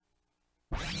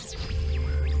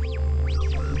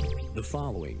The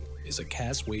following is a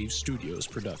Castwave Studios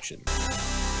production.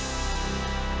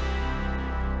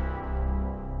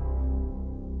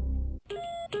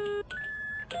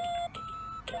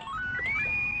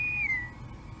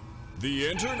 The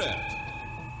Internet.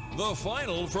 The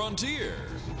final frontier.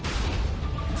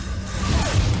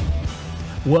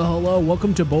 Well, hello,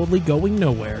 welcome to Boldly Going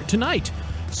Nowhere. Tonight,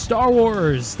 Star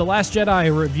Wars, The Last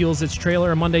Jedi reveals its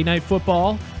trailer on Monday Night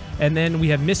Football. And then we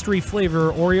have Mystery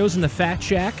Flavor Oreos in the Fat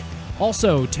Shack.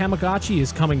 Also, Tamagotchi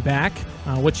is coming back.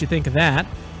 What you think of that?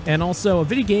 And also a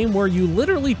video game where you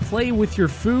literally play with your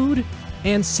food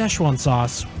and Szechuan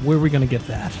sauce. Where are we going to get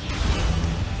that?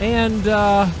 And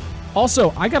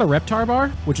also, I got a Reptar Bar,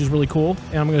 which is really cool,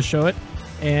 and I'm going to show it.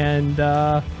 And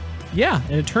yeah,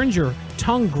 and it turns your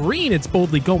tongue green. It's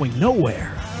boldly going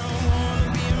nowhere.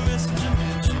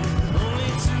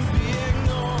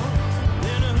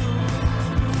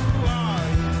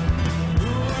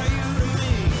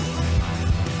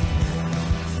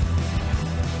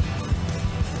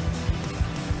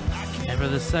 For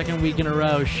the second week in a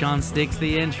row, Sean sticks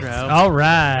the intro. All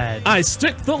right. I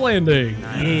stick the landing.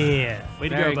 Yeah. Way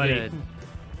to Very go, buddy. good.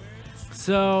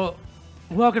 So,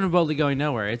 welcome to Boldly Going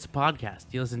Nowhere. It's a podcast.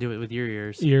 You listen to it with your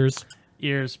ears. Ears.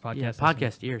 Ears podcast. Yeah,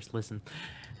 podcast ears. Listen.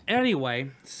 Anyway,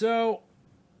 so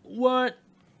what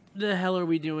the hell are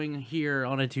we doing here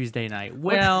on a Tuesday night?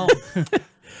 Well,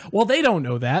 Well, they don't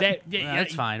know that.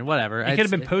 that's fine. Whatever. It could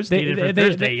have been they- post-dated for they-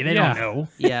 Thursday. They yeah. don't know.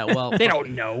 Yeah, well, They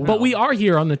don't know. But we are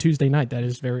here on the Tuesday night. That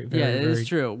is very, very, yeah, it very is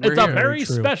true. We're It's a here. very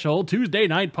true. special Tuesday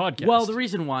night podcast. Well, the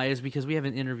reason why is because we have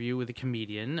an interview with a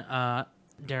comedian,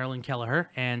 Darylyn Kelleher,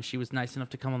 and she was nice enough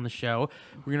to come on the show.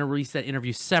 We're going to release that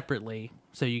interview separately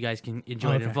so you guys can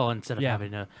enjoy it in Okay. full instead of Yeah.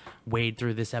 having to wade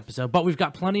through this episode. But we've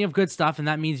got plenty of good stuff, and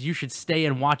that means you should stay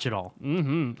and watch it all.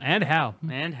 and how?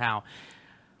 And how.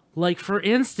 Like, for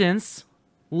instance,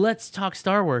 let's talk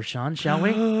Star Wars, Sean, shall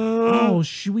we? Oh,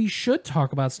 we should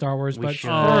talk about Star Wars, but should.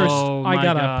 first, Oh, I my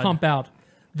gotta God. pump out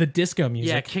the disco Yeah,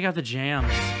 music. kick out the jams.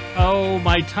 Oh,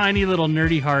 my tiny little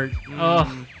nerdy heart.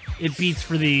 Oh, it beats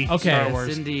for the Okay. Star Yes,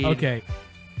 Wars. indeed. Okay,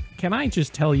 can I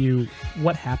just tell you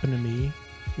what happened to me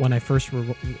when I first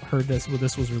heard this when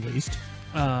this was released?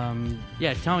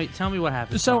 Yeah, tell me what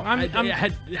happened. So Sean.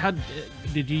 how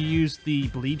did you use the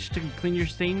bleach to clean your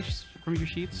stains from your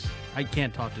sheets? I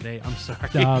can't talk today. I'm sorry.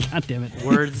 God damn it.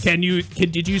 Words. Did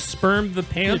you sperm the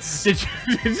pants? Did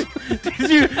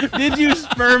you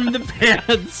sperm the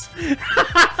pants?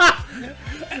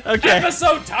 Okay.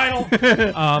 Episode title.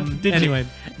 Anyway,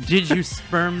 Did you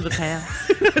sperm the pants?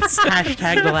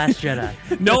 Hashtag The Last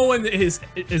Jedi. no one is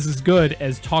as good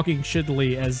as talking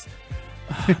shittily as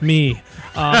me.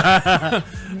 But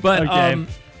Okay.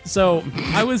 so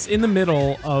I was in the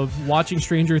middle of watching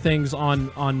Stranger Things on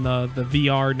the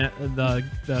VR the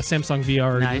Samsung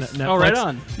VR Nice. Netflix. Oh, right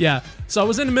on. Yeah. So I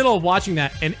was in the middle of watching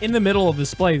that, and in the middle of the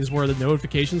display is where the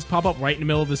notifications pop up right in the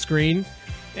middle of the screen,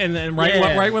 and then right Yeah,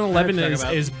 when I know 11 what you're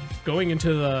talking is going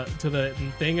into the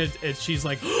thing, she's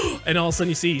like, and all of a sudden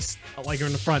you see like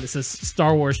in the front it says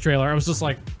Star Wars trailer. I was just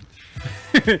like,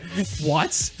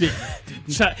 what?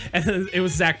 And it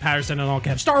was Zach Patterson and all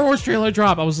caps. Star Wars trailer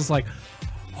drop. I was just like,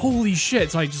 holy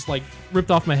shit! So I just like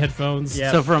ripped off my headphones.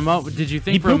 Yeah. So for a moment, did you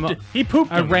think He for a pooped. moment? He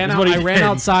pooped. I them, ran is out. what he I ran did.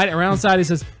 outside. I ran outside. He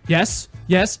says, yes,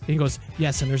 yes. And he goes,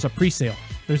 yes. And there's a pre-sale.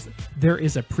 There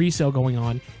is a pre-sale going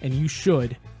on, and you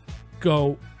should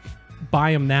go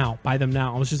buy them now. Buy them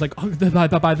now. I was just like, oh, buy them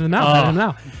now. Buy them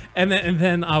now. And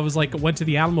then I was like, went to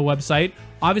the Alamo website,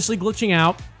 obviously glitching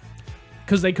out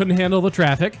because they couldn't handle the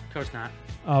traffic. Of course not.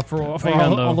 For on,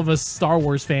 though? all of us Star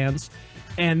Wars fans.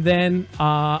 And then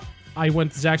I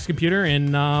went to Zach's computer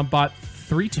and bought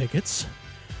 3 tickets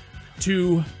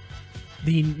to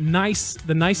the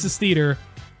nicest theater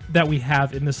that we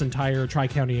have in this entire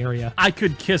Tri-County area. I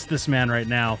could kiss this man right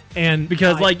now. And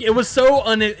Because like it was so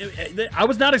I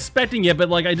was not expecting it, but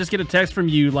like I just get a text from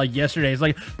you like yesterday. It's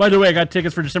like, by the way, I got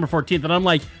tickets for December 14th, and I'm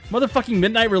like, motherfucking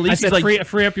midnight release. I said, He's like,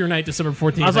 free up your night December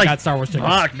 14th. I was like, got Star Wars tickets.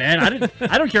 Fuck, man,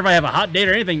 I don't care if I have a hot date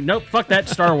or anything. Nope, fuck that.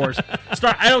 Star Wars.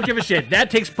 I don't give a shit. That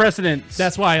takes precedence.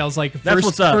 That's why I was like,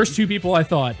 what's up. first 2 people I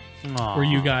thought were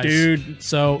you guys. dude.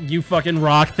 So You fucking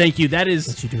rock. Thank you. That is.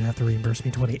 but you do have to reimburse me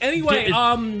 20. Anyway,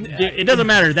 It doesn't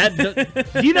matter.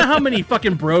 Do you know how many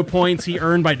fucking bro points he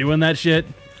earned by doing that shit?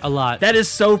 A lot. That is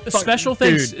so special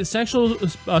thanks. Dude.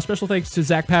 Special thanks to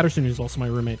Zach Patterson, who's also my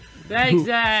roommate. Thanks,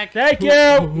 Zach. Thank you.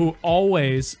 who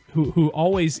always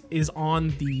is on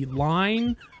the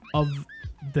line of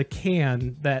the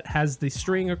can that has the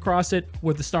string across it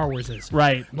where the Star Wars is.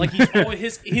 Right. Like he's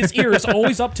always, his ear is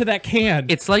always up to that can.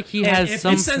 It's like he And has if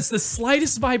some. it sense the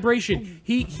slightest vibration,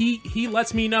 he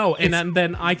lets me know, and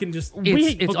then I can just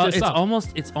It's hook this up.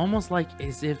 almost like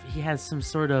as if he has some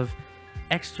sort of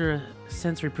extra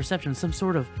sensory perception, some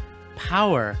sort of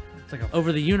power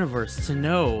over the universe to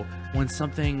know when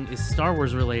something is Star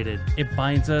Wars related. It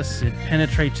binds us. It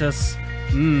penetrates us.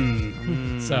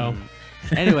 So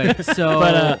Anyway, so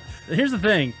But here's the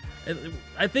thing.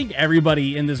 I think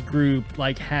everybody in this group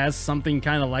like has something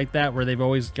kind of like that where they've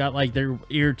always got like their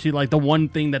ear to like the one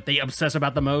thing that they obsess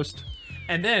about the most.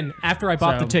 and then after I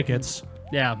bought the tickets,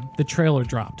 Yeah. the trailer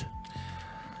dropped,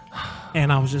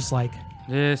 and I was just like,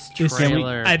 this this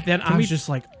trailer. I was just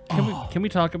like, Can we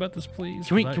talk about this, please?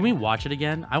 Can we watch it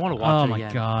again? I want to watch Oh it my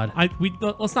again. god.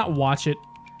 let's not watch it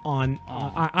on.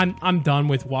 I'm done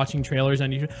with watching trailers on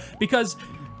YouTube because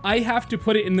I have to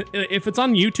put it in. If it's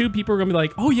on YouTube, people are gonna be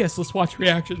like, "Oh yes, let's watch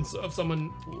reactions of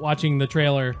someone watching the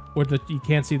trailer where you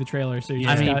can't see the trailer." So you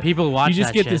just got, people watch. You just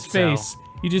that get shit, this face.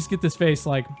 You just get this face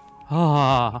like,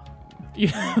 Ah.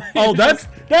 Oh, that's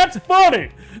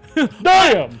funny.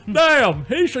 damn,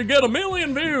 he should get 1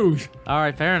 million views. All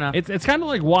right, fair enough. It's kind of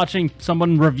like watching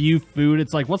someone review food.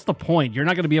 It's like, what's the point? You're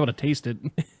not going to be able to taste it.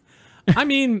 I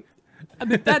mean,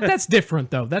 that's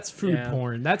different though. That's food Yeah.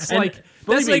 porn. That's And like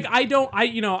believe me- I don't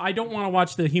want to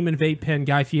watch the human vape pen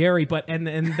Guy Fieri, but and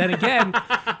then again,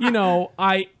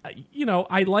 I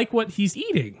like what he's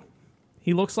eating.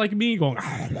 He looks like me going.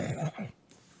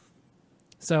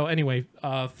 So anyway,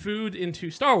 food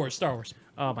into Star Wars.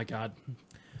 Oh my god.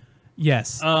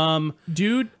 Yes.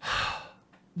 Dude.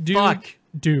 Fuck.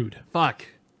 Dude. Fuck.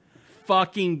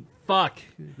 Fucking fuck.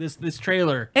 This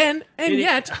trailer. And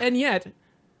yet,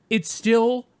 it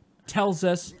still tells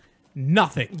us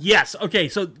nothing. Yes. Okay.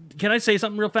 So can I say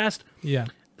something real fast? Yeah.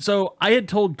 So I had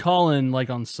told Colin like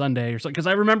on Sunday or something because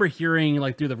I remember hearing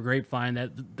like through the grapevine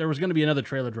that there was going to be another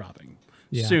trailer dropping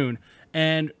soon,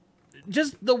 and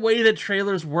just the way that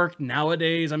trailers work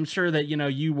nowadays, I'm sure that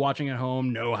you watching at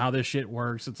home know how this shit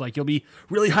works. It's like you'll be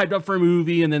really hyped up for a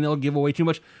movie and then they'll give away too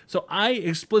much. So I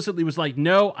explicitly was like,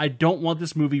 no, I don't want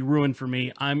this movie ruined for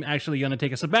me. I'm actually going to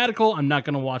take a sabbatical. I'm not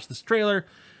going to watch this trailer.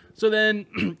 So then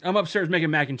I'm upstairs making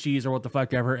mac and cheese or what the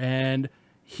fuck ever, and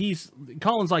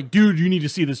Colin's like, dude, you need to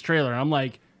see this trailer. And I'm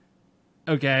like,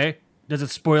 okay, does it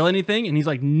spoil anything? And he's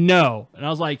like, no. And I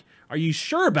was like, are you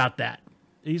sure about that?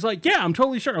 And he's like, yeah, I'm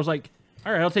totally sure. I was like,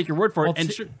 all right, I'll take your word for it. And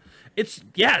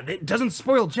it doesn't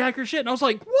spoil jack or shit. And I was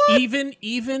like, what?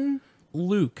 Even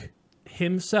Luke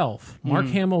himself, Mark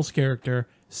Hamill's character,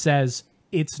 says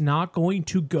it's not going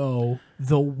to go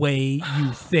the way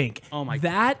you think. Oh my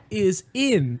That is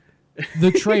in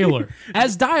the trailer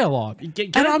as dialogue.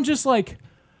 And I'm just like,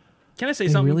 can I say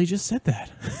they something? really just said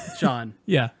that. Sean,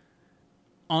 Yeah.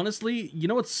 honestly, you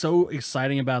know what's so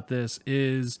exciting about this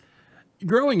is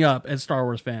growing up as Star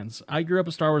Wars fans. I grew up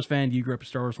a Star Wars fan. You grew up a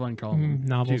Star Wars fan. Colin,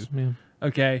 Novels, too. man.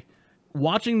 Okay.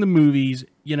 Watching the movies,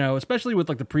 especially with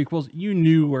like the prequels, you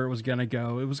knew where it was going to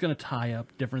go. It was going to tie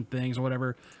up different things or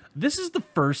whatever. This is the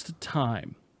first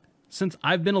time since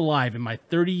I've been alive in my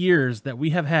 30 years that we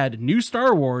have had new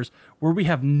Star Wars where we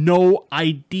have no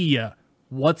idea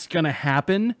what's going to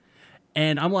happen.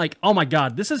 And I'm like, oh my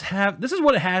God, this is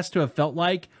what it has to have felt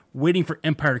like waiting for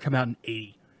Empire to come out in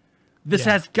 80. This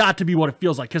has got to be what it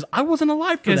feels like because I wasn't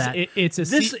alive for that. This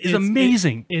is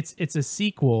amazing. It's a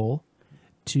sequel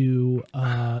to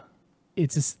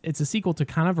it's a sequel to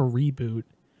kind of a reboot.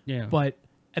 Yeah. But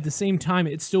at the same time,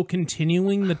 it's still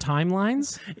continuing the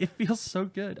timelines. It feels so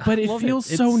good. But I it love feels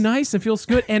so nice. It feels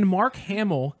good. And Mark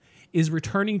Hamill is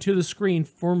returning to the screen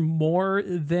for more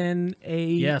than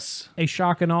a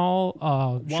shock and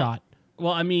all shot.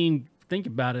 Well, I mean, think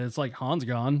about it. It's like Han's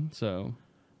gone, so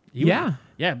Yeah.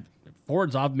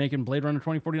 Ford's off making Blade Runner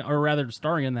 2049, or rather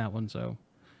starring in that one. So,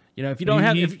 if you don't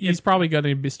have, he's probably going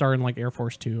to be starring like Air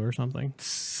Force 2 or something.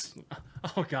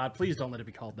 Oh God, please don't let it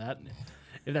be called that.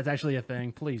 If that's actually a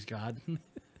thing, please God.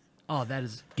 Oh, that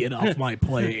is Get off my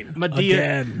plane.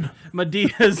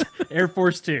 Medea's Air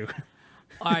Force 2.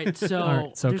 All right, so All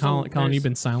right, so Colin, you've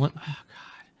been silent.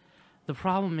 the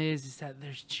problem is that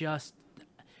there's just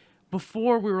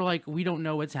before we were like, we don't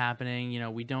know what's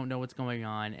happening, we don't know what's going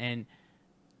on, and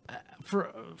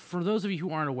for those of you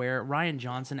who aren't aware, Rian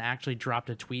Johnson actually dropped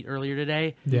a tweet earlier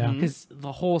today. Yeah. Because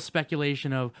the whole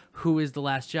speculation of who is the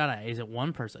Last Jedi, is it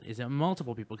one person, is it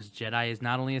multiple people? Because Jedi is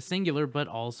not only a singular but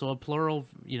also a plural.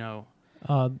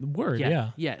 Word.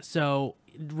 Yeah. So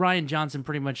Rian Johnson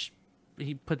pretty much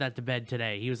he put that to bed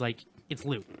today. He was like, "It's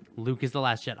Luke. Luke is the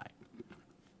Last Jedi."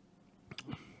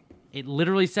 It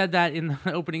literally said that in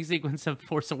the opening sequence of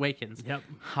Force Awakens. Yep.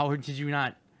 How did you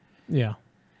not? Yeah.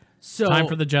 So Time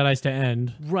for the Jedis to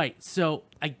end. Right. So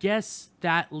I guess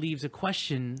that leaves a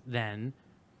question then.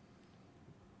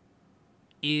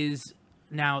 Is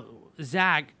now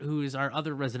Zach, who is our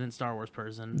other resident Star Wars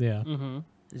person. Yeah.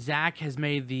 Zach has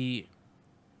made the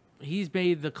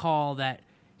call that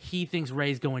he thinks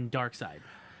Rey's going dark side.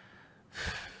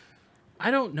 I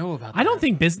don't know about that. I don't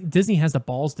think Disney has the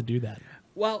balls to do that.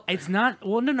 Well, It's not.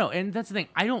 Well, no, and that's the thing.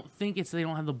 I don't think it's they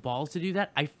don't have the balls to do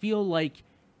that. I feel like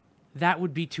that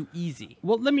would be too easy.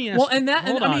 well, let me ask. Well, and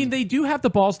hold I on. mean, they do have the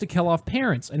balls to kill off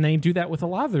parents, and they do that with a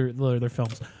lot of their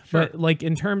films. Sure. But like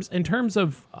in terms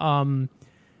of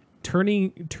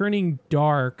turning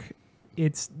dark,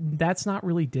 that's not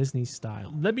really Disney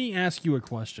style. Let me ask you a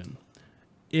question.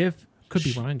 If Could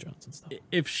be Ryan Johnson stuff.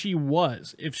 if she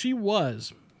was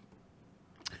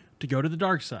to go to the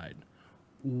dark side,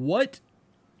 what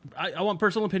I want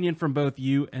personal opinion from both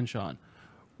you and Sean.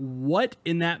 What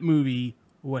in that movie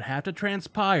would have to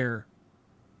transpire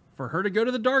for her to go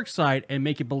to the dark side and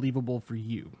make it believable for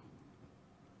you?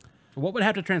 What would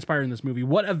have to transpire in this movie?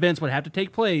 What events would have to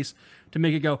take place to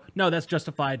make it go, no, that's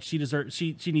justified. She deserves.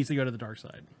 She needs to go to the dark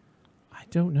side. I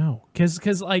don't know,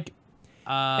 because like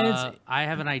I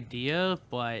have an idea,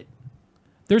 but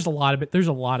there's a lot of it. There's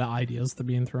a lot of ideas that are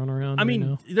being thrown around. I right mean,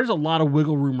 now. there's a lot of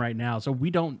wiggle room right now, so we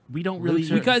don't really.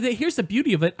 Because here's the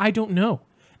beauty of it. I don't know,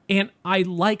 and I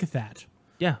like that.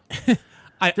 Yeah.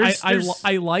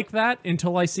 I like that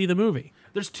until I see the movie.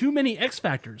 There's too many X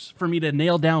factors for me to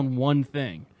nail down one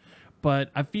thing, but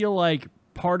I feel like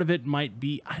part of it might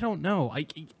be I don't know. I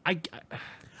think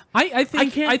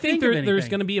can't think of there's anything.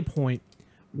 going to be a point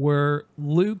where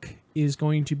Luke is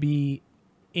going to be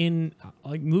in,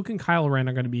 like, Luke and Kylo Ren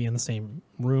are going to be in the same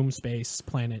room, space,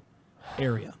 planet,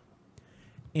 area,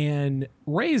 and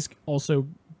Rey's also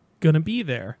going to be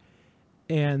there,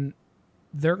 and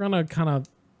they're going to kind of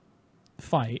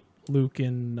fight Luke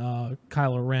and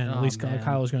Kylo Ren. At least man.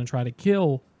 Kylo's going to try to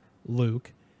kill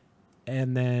Luke,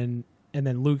 and then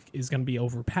Luke is going to be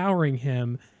overpowering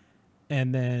him,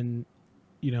 and then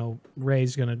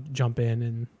Rey's going to jump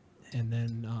in, and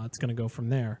then it's going to go from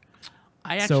there.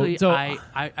 I actually, So- I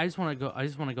just want to go. I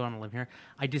just want to go on a limb here.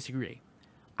 I disagree.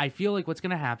 I feel like what's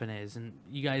going to happen is, and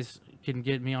you guys can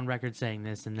get me on record saying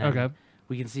this, and then Okay.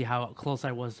 we can see how close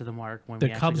I was to the mark when The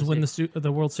we actually Cubs go win see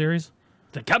the World Series,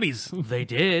 The Cubbies. it. They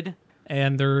did.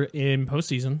 and they're in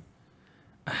postseason.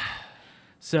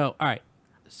 So, all right.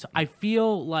 So I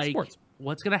feel like Sports.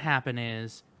 what's going to happen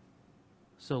is,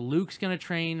 so Luke's going to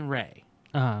train Rey.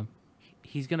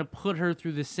 He's going to put her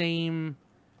through the same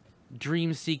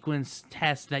dream sequence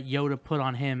test that Yoda put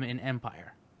on him in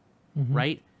Empire,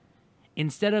 right?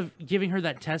 Instead of giving her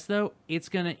that test, though, he's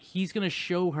gonna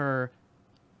show her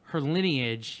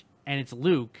lineage, and it's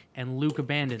Luke, and Luke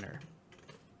abandoned her.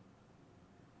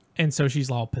 And so she's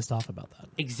all pissed off about that.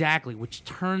 Exactly, which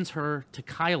turns her to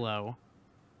Kylo,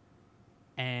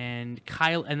 and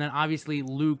then obviously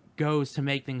Luke goes to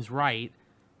make things right,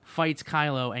 fights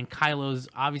Kylo, and Kylo's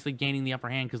obviously gaining the upper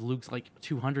hand because Luke's like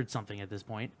 200 something at this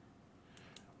point.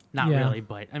 Not Yeah. really,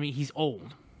 but I mean he's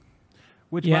old.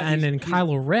 Which Yeah, and then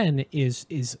Kylo Ren is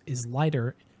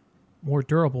lighter, more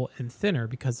durable, and thinner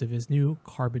because of his new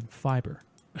carbon fiber.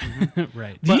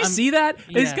 right. Do you see that?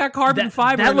 It's yeah. got carbon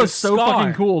fiber. That in the looks so scar.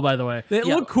 fucking cool, by the way. They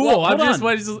Yeah, look cool. well, I'm hold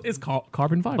just on. it's called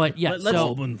carbon fiber. But yeah, Let's-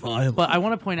 so but I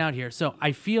want to point out here. So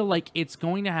I feel like it's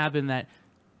going to happen that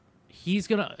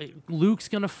Luke's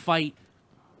gonna fight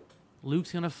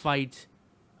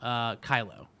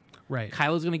Kylo. Right.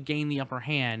 Kylo's gonna gain the upper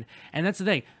hand, and that's the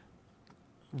thing.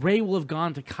 Rey will have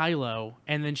gone to Kylo,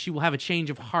 and then she will have a change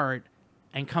of heart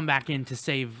and come back in to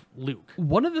save Luke.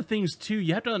 One of the things too,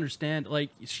 you have to understand, like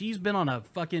she's been on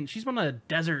a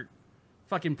desert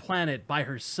fucking planet by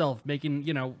herself, making,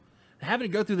 having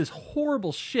to go through this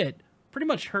horrible shit pretty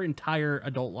much her entire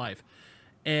adult life.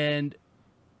 And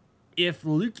if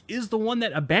Luke is the one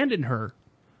that abandoned her,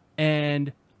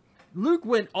 and Luke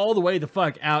went all the way the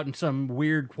fuck out in some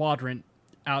weird quadrant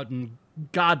out in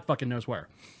God fucking knows where.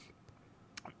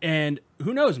 And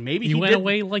who knows, maybe he went did,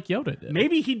 away like Yoda did.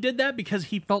 Maybe he did that because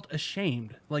he felt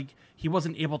ashamed, like he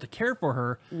wasn't able to care for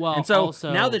her. Well, and so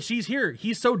also- now that she's here,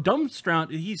 he's so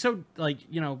dumbfounded. He's so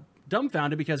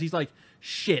dumbfounded because he's like,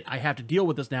 shit, I have to deal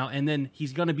with this now. And then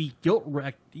he's gonna be guilt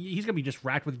wrecked. He's gonna be just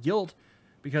racked with guilt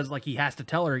because like he has to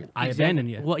tell her, I abandoned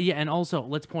you. Well, yeah, and also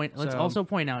let's also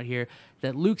point out here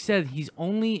that Luke said he's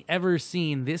only ever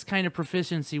seen this kind of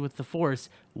proficiency with the Force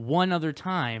one other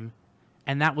time,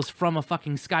 and that was from a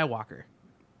fucking Skywalker.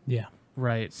 Yeah.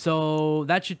 Right. So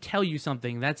that should tell you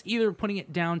something. That's either putting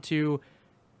it down to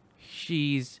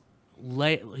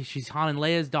she's Han and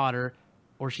Leia's daughter,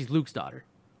 or she's Luke's daughter.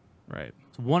 Right.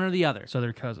 It's one or the other. So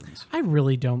they're cousins. I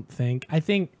really don't think. I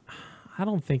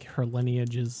don't think her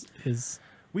lineage is.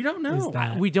 We don't know. Is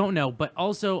that. We don't know, but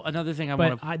also another thing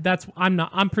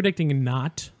I'm predicting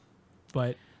not,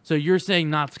 but So you're saying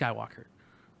not Skywalker?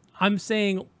 I'm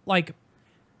saying like,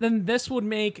 then this would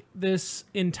make this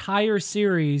entire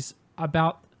series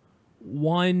about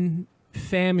one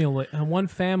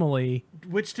family.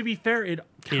 Which, to be fair, it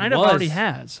kind of was. already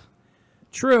has.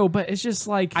 True, but it's just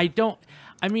like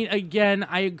I mean, again,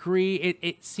 I agree.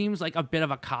 It seems like a bit of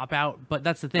a cop out, but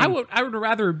that's the thing. I would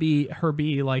rather her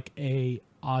be like a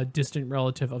distant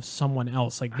relative of someone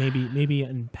else, like maybe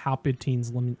in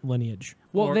Palpatine's lineage.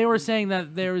 Well, they were saying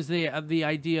that there was the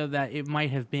idea that it might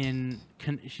have been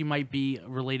she might be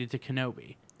related to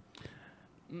Kenobi.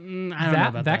 I don't know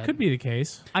about that could be the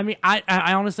case. I mean, I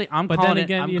honestly, I'm But calling then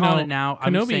again, it. I'm calling it now.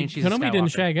 I'm Kenobi, saying she's a Kenobi didn't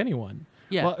Skywalker. shag anyone.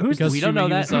 Yeah, Well, who's Because we don't know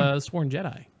he that. was a sworn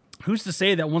Jedi. Who's to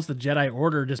say that once the Jedi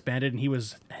Order disbanded and he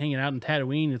was hanging out in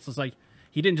Tatooine, it's just like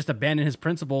he didn't just abandon his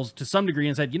principles to some degree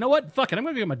and said, you know what, fuck it, I'm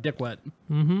going to get my dick wet.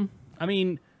 Mm-hmm. I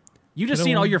mean, you just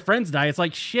seen all your friends die. It's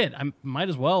like, shit, I might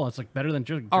as well. It's like better than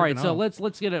jerking All right, so off.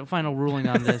 let's get a final ruling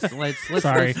on this. Let's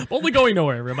Sorry, only going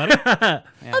nowhere, everybody. A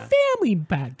family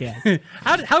podcast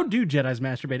How do Jedis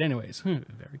masturbate anyways?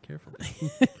 Very carefully.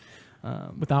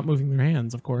 without moving their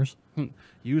hands, of course.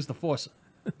 Use the Force.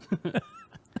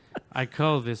 I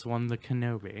call this one the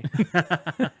Kenobi.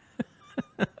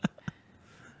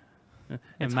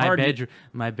 And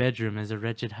my bedroom is a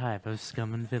wretched hive of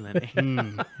scum and villainy.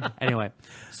 Anyway,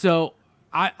 so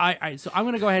so I'm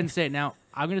gonna go ahead and say it now.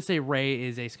 I'm gonna say Rey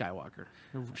is a Skywalker.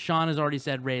 Sean has already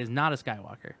said Rey is not a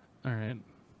Skywalker. All right.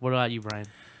 What about you, Brian?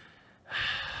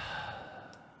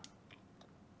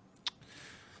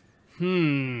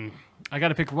 I got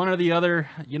to pick one or the other.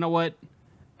 You know what?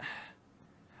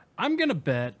 I'm gonna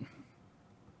bet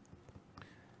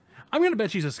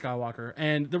she's a Skywalker,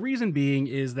 and the reason being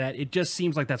is that it just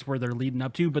seems like that's where they're leading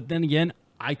up to. But then again,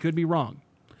 I could be wrong.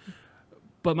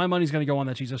 But my money's gonna go on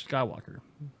that she's a Skywalker.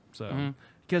 So,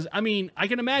 because I mean, I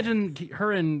can imagine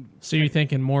her and So you're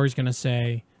thinking Moore's gonna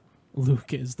say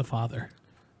Luke is the father?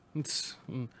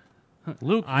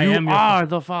 Luke, I you am your are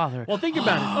the father. well, think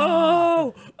about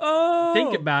it. Oh,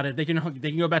 Think about it. They can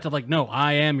go back to like, no,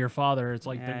 I am your father. It's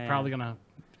like they're probably gonna.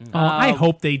 I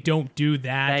hope they don't do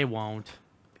that. They won't.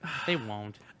 They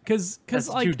won't. Because That's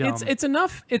like too dumb.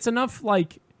 it's enough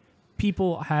like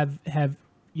people have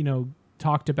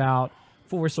talked about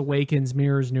Force Awakens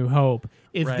mirrors New Hope.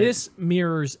 If Right. this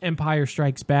mirrors Empire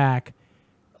Strikes Back,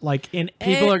 like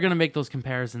People are gonna make those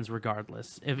comparisons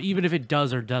regardless, even if it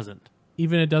does or doesn't.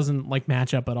 even it doesn't like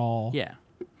match up at all. Yeah,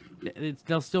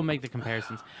 they'll still make the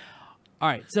comparisons. All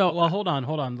right, so Well, hold on.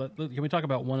 Can we talk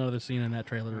about one other scene in that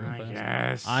trailer? Real fast?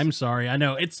 yes, I'm sorry. I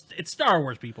know it's Star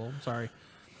Wars, people. Sorry.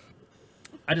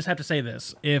 I just have to say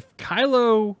this: if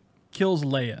Kylo kills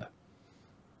Leia,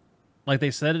 like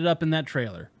they set it up in that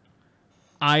trailer,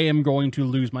 I am going to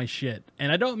lose my shit.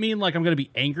 And I don't mean like I'm going to be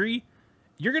angry.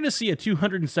 You're going to see a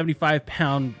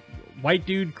 275-pound white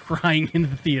dude crying in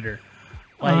the theater.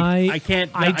 Like I can't.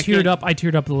 I teared up. I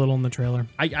teared up a little in the trailer.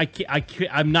 I can't.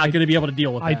 I'm not going to be able to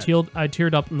deal with that. I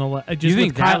teared up in the. Just You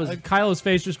think with that was- Kylo's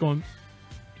face just going?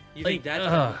 you think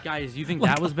that guys? You think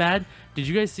that was bad? Did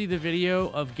you guys see the video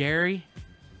of Gary?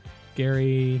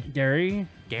 Gary.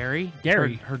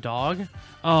 Gary. Her dog.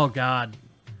 Oh God.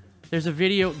 There's a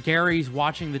video. Gary's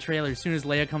watching the trailer. As soon as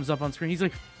Leia comes up on screen, he's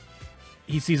like,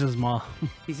 He sees his mom.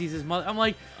 he sees his mother. I'm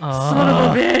like, son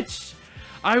of a bitch!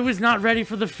 I was not ready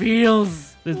for the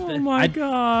feels. Oh my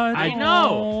god! I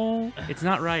know. It's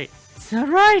not right. It's not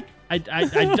right. I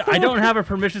don't have a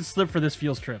permission slip for this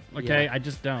feels trip. Okay, Yeah. I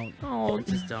just don't. Oh,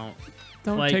 Just don't.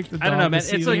 don't Like, take the dog I don't know, to man.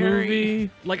 see It's the like movie.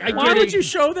 Like I Why get would it. you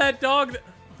show that dog?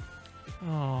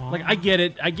 Oh, Like I get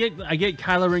it. I get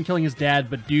Kylo Ren killing his dad,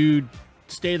 but dude,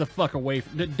 stay the fuck away.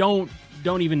 Don't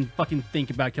even fucking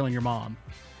think about killing your mom.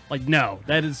 Like no,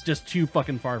 that is just too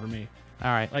fucking far for me. All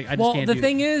right. Like I just well, can't. the do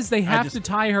thing it. is, they have just- to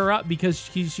tie her up because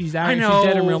she's actually know.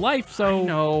 dead in real life. So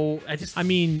no, I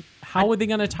mean, how are they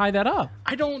going to tie that up?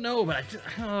 I don't know, but I just.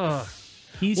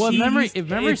 Well, if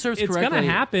memory serves it's going to correctly-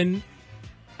 happen.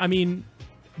 I mean,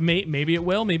 maybe it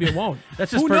will, maybe it won't.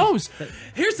 That's just who per- knows.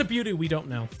 Here's the beauty: we don't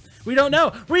know. We don't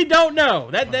know. We don't know.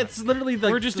 That's literally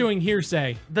the. We're just doing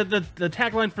hearsay. the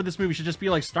tagline for this movie should just be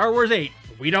like Star Wars 8.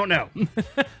 We don't know.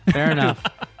 Fair enough.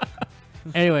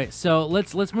 Anyway, so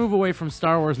let's move away from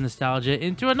Star Wars nostalgia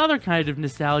into another kind of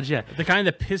nostalgia. The kind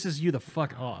that pisses you the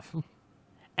fuck off.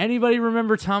 Anybody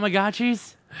remember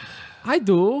Tamagotchis? I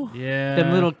do. Yeah.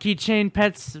 Them little keychain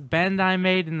pets Bandai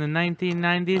made in the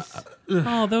 1990s.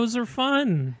 Oh, those are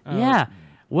fun. Yeah.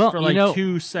 Well, for like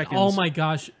 2 seconds. Oh my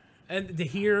gosh. And to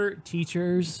hear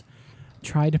teachers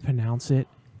try to pronounce it,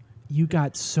 you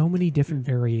got so many different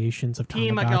variations of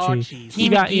Tamagotchi. Tamagotchis. You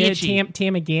got Tamagotchi.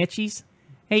 Tamagotchis.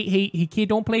 Hey, kid,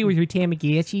 don't play with your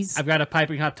Tamagotchis. I've got a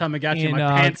piping hot Tamagotchi in And,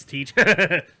 my pants, teach.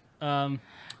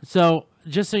 So,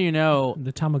 just so you know,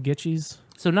 The Tamagotchis.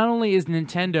 so not only is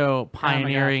Nintendo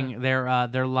pioneering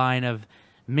their line of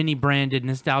mini branded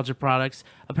nostalgia products,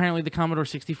 apparently the Commodore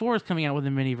 64 is coming out with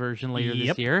a mini version later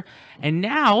this year, and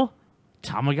now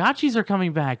Tamagotchis are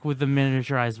coming back with the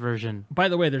miniaturized version. By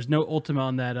the way, there's no Ultima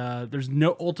on that. There's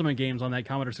no Ultima games on that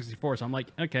Commodore 64, so I'm like,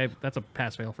 okay, that's a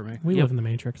pass-fail for me. We live in the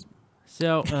Matrix.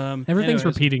 So Everything's anyways.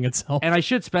 repeating itself. and I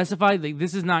should specify that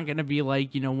this is not going to be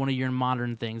like, one of your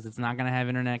modern things. It's not going to have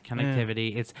internet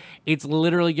connectivity. It's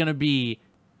literally going to be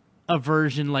a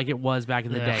version like it was back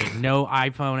in the day. No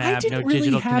iPhone I app, didn't no really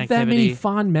digital have connectivity. that many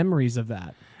fond memories of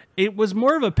that. It was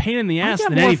more of a pain in the I ass got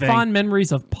than more anything. fond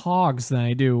memories of Pogs than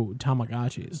I do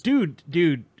Tamagotchis.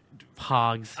 Dude,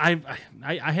 Pogs.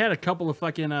 I had a couple of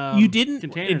fucking You didn't.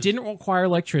 containers. It didn't require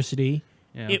electricity.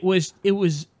 Yeah. It was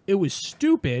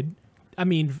stupid. I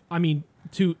mean,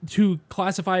 to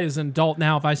classify it as an adult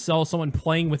now, if I saw someone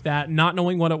playing with that, not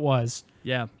knowing what it was,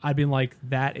 Yeah. I'd be like,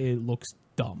 it looks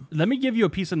dumb. Let me give you a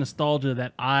piece of nostalgia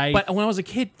that I. But when I was a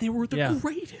kid, they were the Yeah.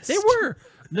 greatest. They were.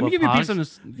 Let me What, give you a piece of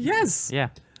Pogs? Yes. Yeah.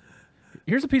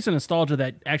 Here's a piece of nostalgia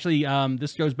that actually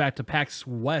this goes back to PAX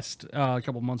West a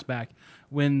couple months back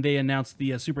when they announced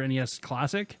the Super NES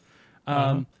Classic.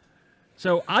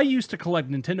 So I used to collect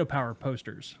Nintendo Power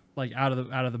posters, like out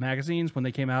of the magazines when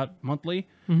they came out monthly,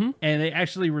 and they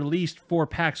actually released for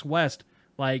PAX West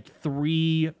like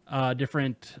 3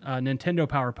 different Nintendo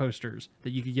Power posters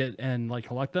that you could get and like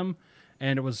collect them,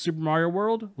 and it was Super Mario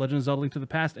World, Legend of Zelda: Link to the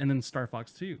Past, and then Star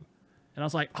Fox 2. And I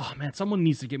was like, oh man, someone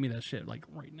needs to get me that shit like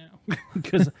right now,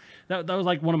 because that was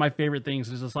like one of my favorite things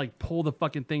is just like pull the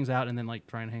fucking things out and then like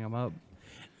try and hang them up.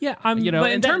 Yeah, know,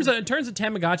 but in and terms of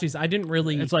Tamagotchis, I didn't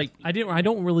really. It's like- I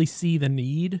don't really see the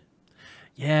need.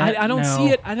 Yeah, I don't see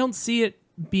it. I don't see it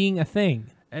being a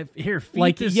thing. Here, feed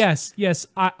Like this. yes,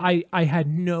 I had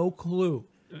no clue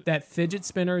that fidget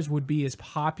spinners would be as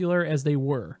popular as they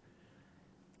were.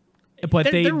 But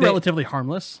they're relatively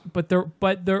harmless. but At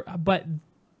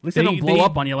least they don't blow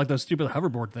up on you like those stupid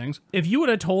hoverboard things. if you would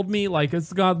have told me like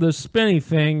it's got this spinny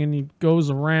thing and it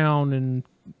goes around and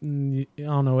I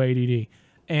don't know ADD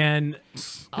and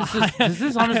Does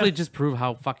this honestly just prove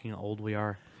how fucking old we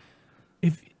are?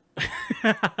 if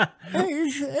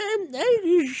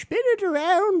you spin it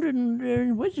around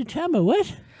and what's the time of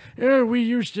what? Yeah, we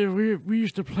used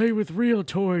to play with real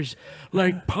toys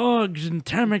like Pogs and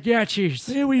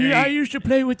Tamagotchis. I used to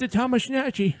play with the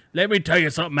Tamasnachi. Let me tell you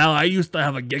something, Al. I used to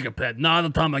have a Gigapet, not a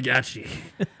Tamagotchi.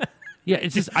 Yeah,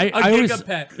 it's just I A always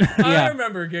Gigapet. I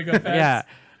remember Gigapets. yeah.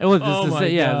 It was Oh just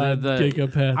my God, the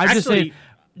Gigapets. I just Actually, say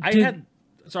I had.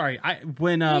 Sorry,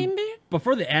 when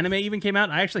before the anime even came out,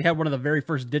 I actually had one of the very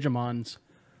first Digimons.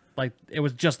 Like it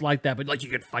was just like that, but like you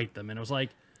could fight them, and it was like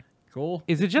cool.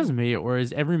 is it just me or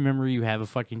is every memory you have of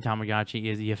fucking Tamagotchi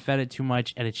is you fed it too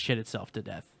much and it shit itself to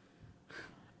death?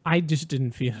 I just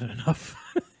didn't feed it enough.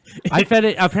 I fed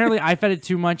it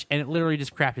too much and it literally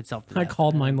just crapped itself to I death.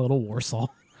 called mine Little Warsaw.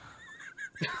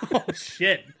 Oh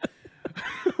shit!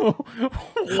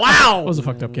 Wow, I was a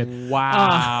fucked up kid.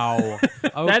 Wow.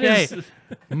 Okay. That is.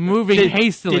 Moving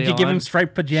hastily. Did you give on. him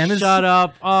striped pajamas? Shut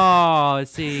up. Oh,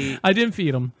 see. I didn't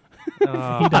feed him. He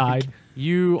died.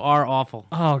 You are awful.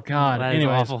 Oh god. That is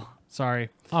Anyways, awful. sorry.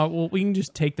 Well, we can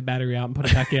just take the battery out and put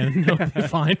it back in. And it'll be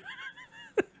fine.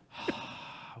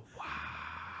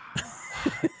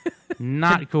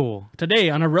 Not cool. Today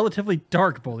on a relatively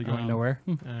dark Bully Going Nowhere.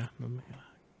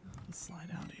 Slide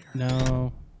out here.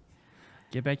 No.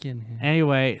 Get back in here.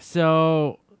 Anyway,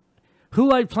 so who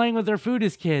liked playing with their food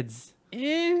as kids?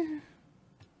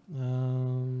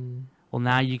 Well,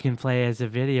 now you can play as a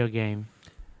video game.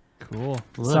 Cool.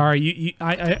 Look. Sorry,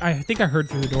 I think I heard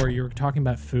through the door you were talking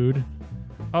about food.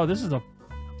 Oh, this is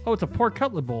it's a pork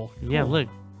cutlet bowl. Yeah, look.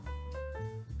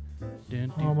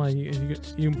 Oh my, you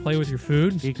can play with your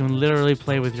food? You can literally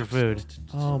play with your food.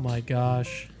 Oh my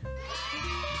gosh.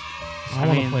 I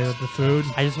want to play with the food.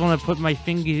 I just want to put my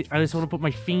fingies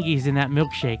in that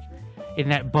milkshake, in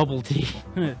that bubble tea.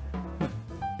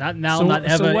 Not now, not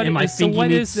ever. In my so what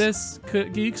fingy is this?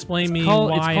 Can you explain me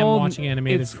called- why it's I'm called- watching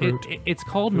animated fruit? It's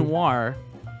called Noir,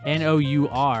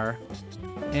 Nour,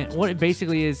 and what it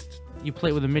basically is, you play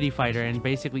it with a MIDI fighter, and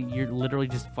basically you're literally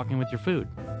just fucking with your food.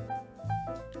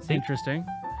 See? Interesting.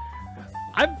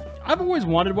 I've always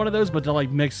wanted one of those, but to like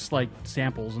mix like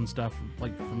samples and stuff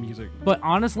like from music. But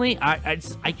honestly, I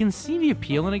can see the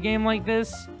appeal in a game like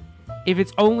this if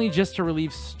it's only just to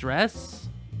relieve stress.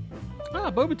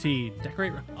 Boba tea.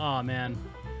 Decorate. Oh man.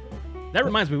 That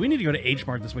reminds me, we need to go to H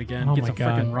Mart this weekend. Oh get my some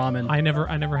God. freaking ramen. I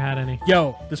never had any.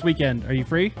 Yo, this weekend, are you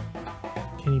free?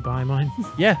 Can you buy mine?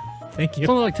 Yeah. Thank you. It's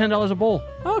only like $10 a bowl.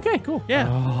 Okay, cool. Yeah.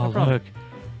 Oh, no problem. look.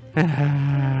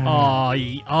 Oh,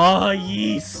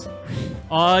 yes.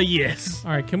 Oh, yes.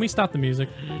 All right, can we stop the music?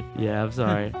 Yeah, I'm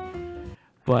sorry.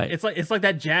 But It's like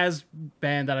that jazz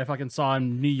band that I fucking saw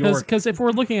in New York. Because if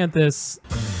we're looking at this,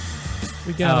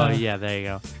 we got. oh yeah, there you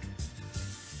go.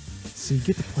 So you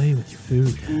get to play with your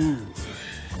food.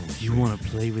 You want to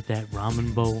play with that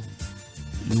ramen bowl?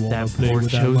 You That want to play pork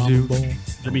with that chozu? ramen bowl?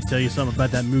 Let me tell you something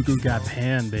about that Mugu Gai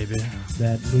pan, baby.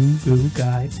 That Mugu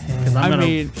guy pan. I'm I gonna-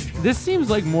 mean, this seems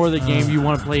like more the game you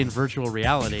want to play in virtual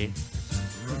reality.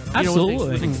 You know, Absolutely.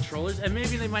 with the controllers, and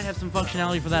maybe they might have some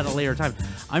functionality for that at a later time.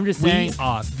 I'm just saying,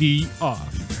 are VR.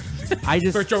 I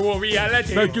just, Virtual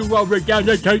reality. Virtual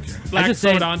reality. I just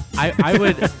saying,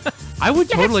 I would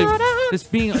totally. This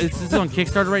is on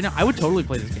Kickstarter right now. I would totally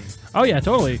play this game. Oh yeah,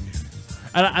 totally.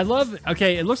 And I love.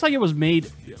 Okay, it looks like it was made.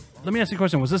 Let me ask you a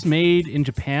question: was this made in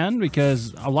Japan?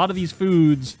 Because a lot of these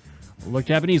foods look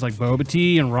Japanese, like boba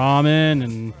tea and ramen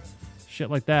and shit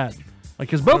like that. Like,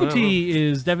 because boba tea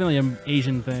is definitely an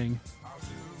Asian thing.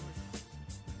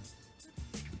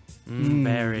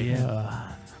 Very. Yeah.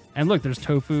 And look, there's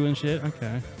tofu and shit.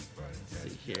 Okay. Let's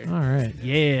see here. All right.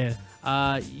 Yeah.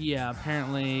 Yeah.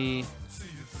 Apparently. Let's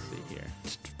see here.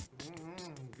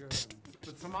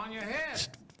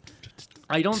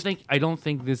 I don't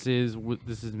think this is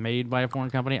made by a foreign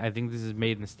company. I think this is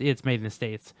made in it's made in the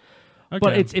States. Okay.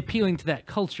 But it's appealing to that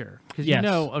culture because Yes. you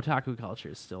know otaku culture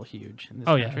is still huge in this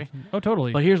Oh country. yeah. Oh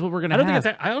totally. But here's what we're gonna I don't have.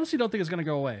 think I honestly don't think it's gonna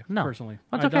go away. No, personally,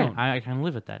 that's I okay. don't. I can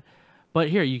live with that. But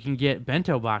here you can get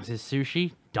bento boxes,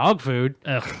 sushi, dog food.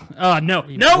 Ugh. No.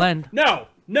 You No. blend.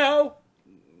 No.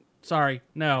 Sorry.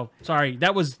 No. Sorry.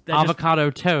 That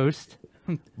Avocado toast.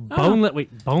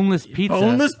 Boneless pizza.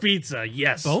 Boneless pizza.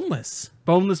 Yes. Boneless.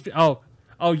 Boneless. Oh,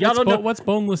 y'all don't know. What's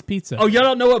boneless pizza? Oh, y'all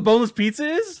don't know what boneless pizza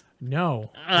is? No.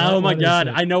 Oh my What is God!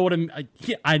 it? I know what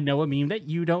I know a meme that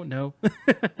you don't know.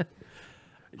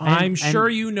 I'm sure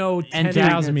you know 10,000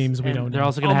 Dagnets. memes we And don't They're know.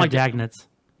 also gonna Oh my have God. Dagnets.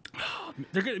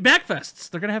 They're gonna Magfests.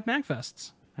 They're gonna have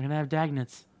Magfests. They're gonna have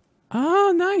Dagnets.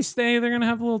 Oh, nice. They're going to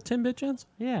have little Timbit gens?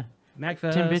 Yeah.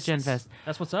 Magfests. Timbit Gen Fest.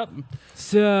 That's what's up.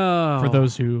 So For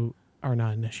those who are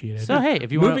not initiated. So hey,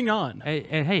 if you Moving wanna, on.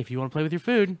 and hey, if you want to play with your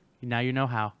food, now you know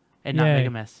how, and not Yay. make a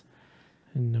mess.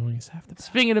 And knowing is half the battle.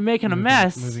 Speaking of making a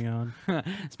mess, Moving on.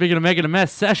 speaking of making a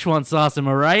mess, Szechuan sauce. Am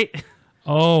I right?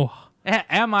 Oh.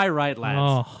 Am I right, lads?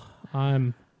 Oh.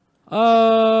 I'm...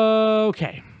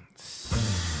 Okay.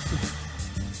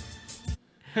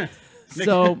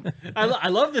 So I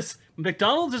love this.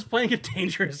 McDonald's is playing a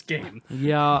dangerous game.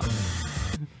 yeah,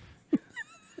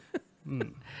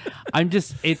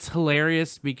 it's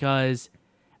hilarious because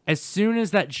as soon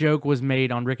as that joke was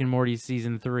made on Rick and Morty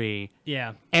season 3,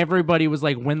 Yeah. everybody was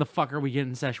like, "When the fuck are we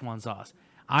getting Szechuan sauce?"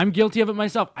 I'm guilty of it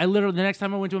myself. I literally the next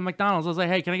time I went to a McDonald's, I was like,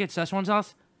 "Hey, can I get Szechuan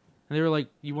sauce?" And they were like,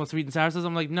 "You want sweet and sour sauce?"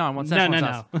 I'm like, "No, I want Szechuan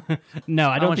sauce." No. No,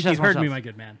 I don't want think you Szechuan heard me, sauce. my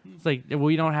good man. It's like,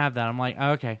 well, you don't have that. I'm like,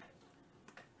 oh, okay.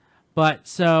 But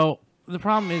so the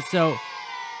problem is, so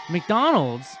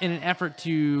McDonald's, in an effort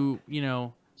to,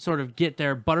 sort of get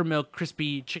their buttermilk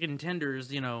crispy chicken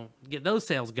tenders, get those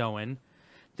sales going,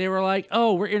 they were like,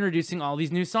 oh, we're introducing all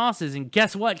these new sauces. And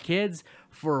guess what, kids?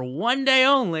 For one day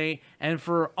only, and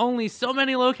for only so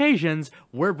many locations,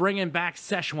 we're bringing back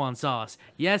Szechuan sauce.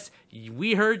 Yes,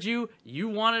 we heard you. You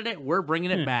wanted it. We're bringing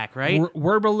it back, right?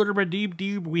 We're a little bit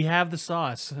deep. We have the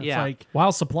sauce. It's Yeah. like,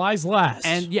 While supplies last.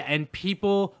 And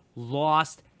people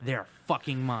lost their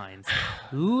fucking minds.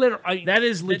 Literally, that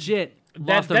is legit. That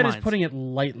lost their is minds. putting it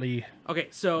lightly. Okay,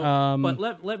 so but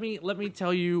let me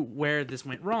tell you where this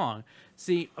went wrong.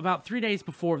 See, about 3 days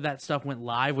before that stuff went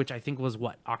live, which I think was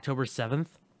October 7th.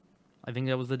 I think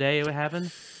that was the day it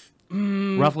happened.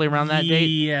 Roughly around that date.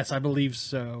 Yes, I believe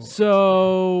so.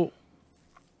 So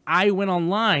I went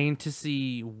online to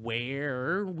see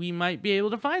where we might be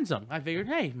able to find some. I figured,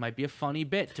 hey, it might be a funny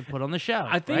bit to put on the show.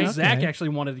 I think right? Zach Okay. actually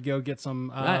wanted to go get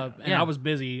some, and yeah. I was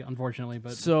busy, unfortunately.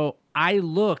 But So I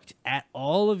looked at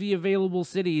all of the available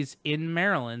cities in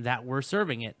Maryland that were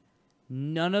serving it.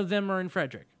 None of them are in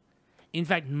Frederick. In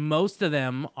fact, most of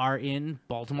them are in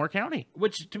Baltimore County.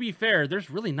 which, to be fair, there's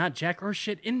really not jack or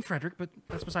shit in Frederick, but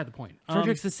that's beside the point.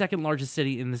 Frederick's the second largest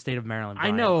city in the state of Maryland.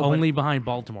 I Brian, know, but- only behind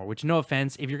Baltimore. Which, no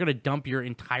offense, if you're going to dump your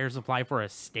entire supply for a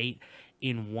state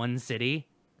in one city,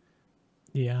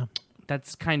 yeah.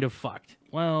 That's kind of fucked.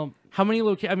 Well, How many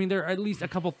I mean, there are at least a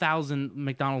couple thousand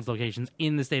McDonald's locations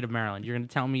in the state of Maryland. You're going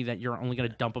to tell me that you're only going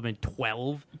to dump them in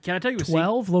 12? can I tell you a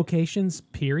 12 locations,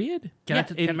 period?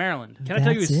 In Maryland. Can I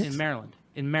tell you That's a it?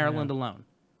 In Maryland alone.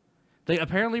 They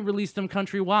apparently released them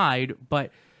countrywide,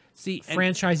 but see,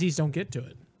 Franchisees don't get to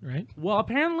it, right? well,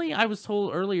 apparently I was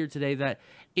told earlier today that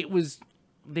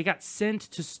they got sent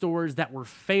to stores that were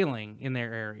failing in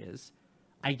their areas.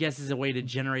 I guess is a way to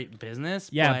generate business.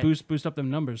 Yeah, but, boost up them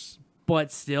numbers.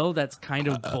 But still, that's kind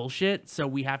of bullshit. So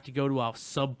we have to go to a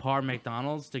subpar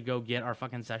McDonald's to go get our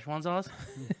fucking Szechuan sauce.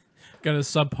 Got a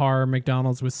subpar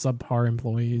McDonald's with subpar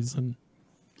employees and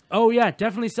Oh yeah,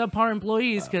 definitely subpar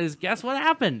employees. Because guess what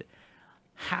happened?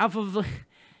 Half of the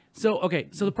so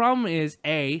the problem is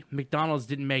McDonald's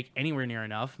didn't make anywhere near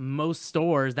enough. Most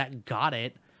stores that got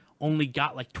it only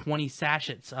got like 20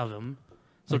 sachets of them,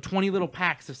 so 20 little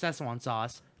packs of Szechuan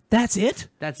sauce. that's it?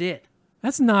 That's it.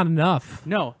 That's not enough.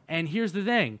 No, and here's the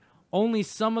thing: only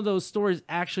some of those stores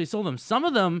actually sold them. Some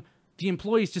of them, the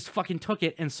employees just fucking took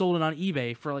it and sold it on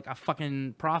eBay for like a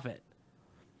fucking profit.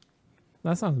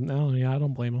 That's not. No, yeah, I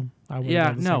don't blame them. I would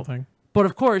have done the same thing. But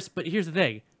of course, here's the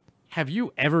thing: have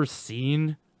you ever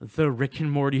seen the Rick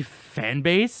and Morty fan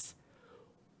base?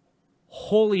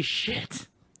 Holy shit!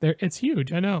 It's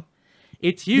huge. I know.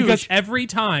 It's huge. Because every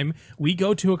time we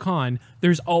go to a con,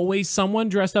 there's always someone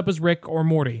dressed up as Rick or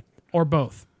Morty or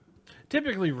both.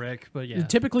 Typically Rick, but yeah.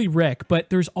 Typically Rick, but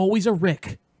there's always a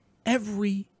Rick.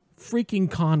 Every freaking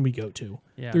con we go to,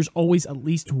 Yeah. there's always at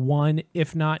least one,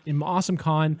 if not an awesome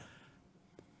con.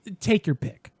 Take your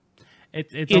pick.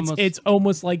 It's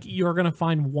almost like you're gonna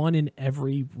find one in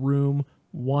every room,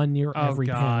 one near every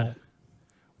panel.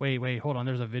 Wait, hold on.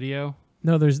 There's a video.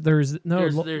 No, there's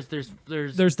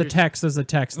the text. There's a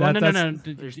text. No.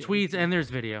 There's tweets and there's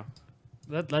video.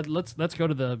 Let's go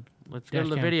to the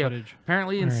Video. footage.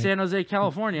 Apparently in San Jose,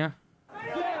 California.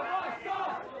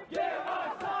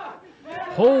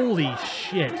 Holy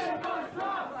shit!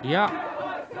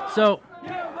 Yeah. So.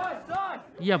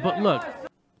 Yeah, but look.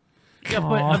 Yeah,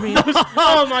 but I mean,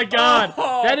 Oh my god,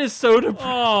 that is so depressing.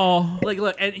 Oh, like,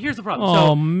 look, and here's the problem. Oh,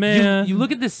 So, man. you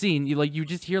look at this scene, you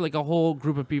just hear like a whole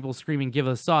group of people screaming, "Give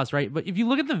us sauce!" Right? But if you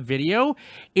look at the video,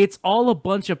 it's all a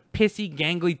bunch of pissy,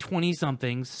 gangly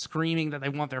 20-somethings screaming that they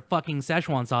want their fucking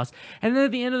Szechuan sauce, and then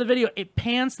at the end of the video, it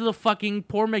pans to the fucking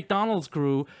poor McDonald's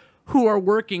crew who are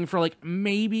working for like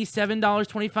maybe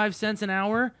 $7.25 an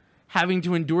hour, having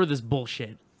to endure this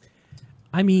bullshit.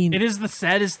 I mean, It is the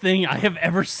saddest thing I have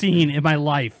ever seen in my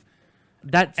life.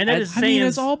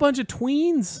 it's all a bunch of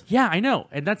tweens. Yeah, I know,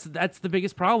 and that's the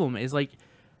biggest problem. Is like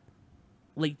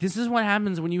this is what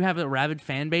happens when you have a rabid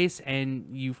fan base and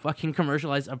you fucking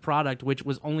commercialize a product which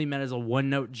was only meant as a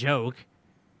one-note joke.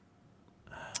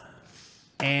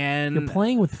 And You're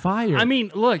playing with fire. I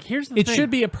mean, look, here's the it thing. should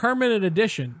be a permanent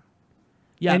edition.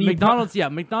 yeah, and you McDonald's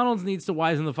needs to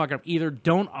wisen the fuck up. Either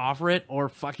don't offer it or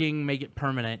fucking make it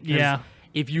permanent. 'Cause Yeah.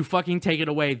 if you fucking take it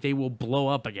away, they will blow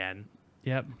up again.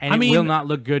 Yep. And I it mean, will not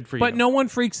look good for you. But no one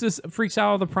freaks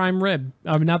out of the prime rib.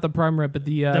 I mean, not the prime rib, but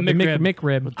the McRib.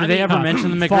 McRib. Did they ever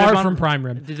mention the McRib Far on, from prime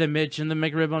rib. Did they mention the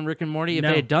McRib on Rick and Morty? If No.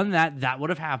 they had done that, that would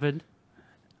have happened.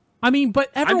 I mean, but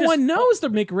everyone knows the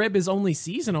McRib is only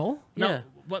seasonal. Yeah.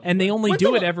 And they only When's do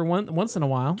the it every once in a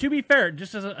while. To be fair,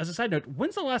 just as a side note,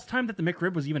 when's the last time that the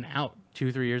McRib was even out?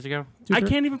 2-3 years ago. I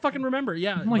can't even fucking remember.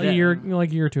 Yeah. Like a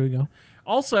year or two ago.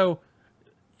 Also,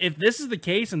 if this is the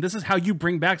case and this is how you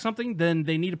bring back something, then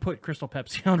they need to put Crystal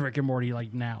Pepsi on Rick and Morty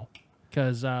like now,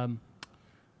 because I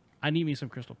need me some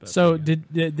Crystal Pepsi. So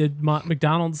did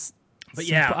McDonald's? But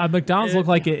yeah, McDonald's looked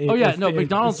like it.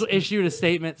 McDonald's issued a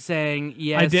statement saying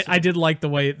yes. I did like the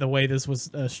way this was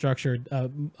structured.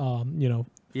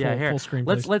 Full screen.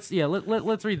 Let's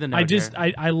read the note.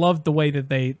 I loved the way that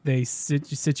they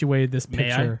situated this May I?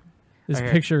 picture. This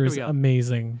Okay, picture here is we go.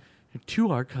 amazing.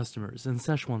 To our customers and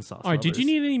Szechuan sauce. All right, did you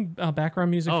lovers. need any background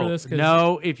music for this? 'Cause-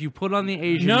 No, if you put on the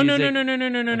Asian No. music,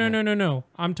 No.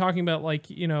 I'm talking about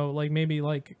maybe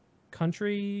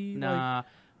country. Nah.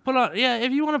 Put on,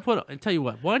 if you want to put, I tell you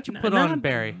what, why don't you put on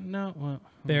Barry? No. Well,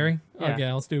 Barry. Yeah.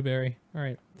 Okay, let's do Barry. All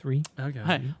right, 3. okay.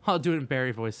 Hi, I'll do it in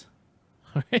Barry voice.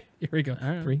 All right, here we go.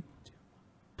 right. 3.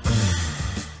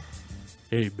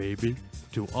 Hey baby,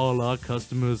 to all our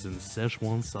customers and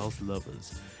Szechuan sauce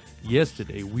lovers.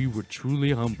 Yesterday we were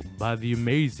truly humbled by the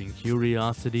amazing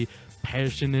curiosity,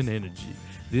 passion, and energy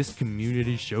this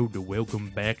community showed to welcome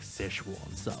back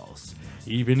Szechuan sauce.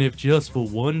 Even if just for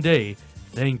one day,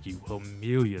 thank you a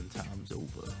million times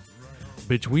over.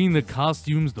 Between the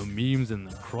costumes, the memes, and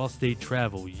the cross-state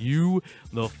travel, you,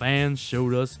 the fans,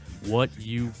 showed us what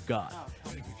you've got.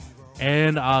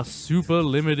 And our super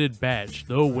limited batch,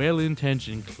 though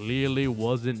well-intentioned, clearly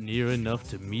wasn't near enough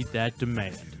to meet that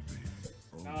demand.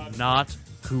 Not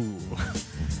cool.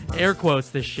 Air quotes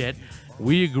this shit.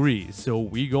 We agree, so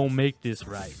we gon' make this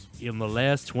right. In the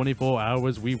last 24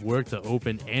 hours, we've worked to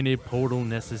open any portal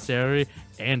necessary,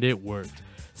 and it worked.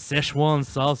 Szechuan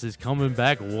sauce is coming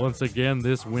back once again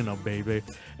this winter, baby.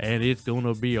 And it's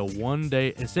gonna be a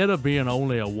one-day, instead of being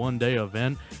only a one-day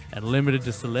event and limited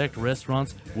to select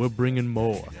restaurants, we're bringing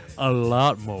more, a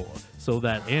lot more, so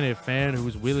that any fan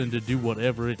who's willing to do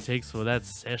whatever it takes for that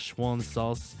Szechuan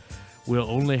sauce will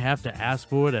only have to ask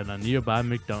for it at a nearby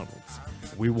McDonald's.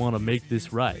 We want to make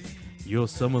this right. You're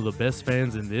some of the best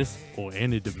fans in this or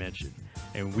any dimension,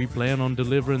 and we plan on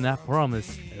delivering that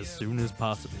promise as soon as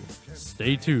possible.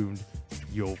 Stay tuned,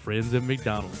 your friends at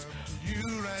McDonald's.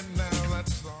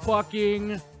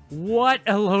 Fucking what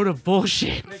a load of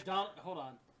bullshit. Hold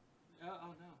on. Oh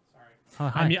no,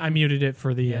 sorry. I muted it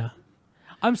for the.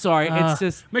 I'm sorry. It's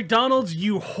just McDonald's,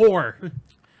 you whore.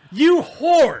 You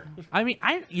whore. I mean,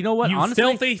 you know what? You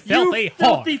honestly, filthy You whore.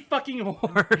 filthy fucking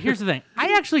whore. here's the thing.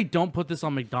 I actually don't put this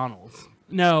on McDonald's.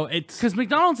 No, it's Because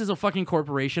McDonald's is a fucking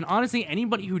corporation. Honestly,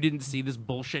 anybody who didn't see this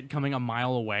bullshit coming a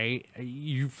mile away,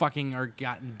 you fucking are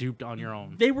gotten duped on your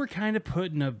own. they were kind of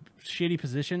put in a shitty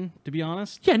position, to be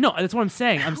honest. Yeah, no, that's what I'm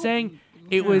saying. I'm saying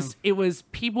it was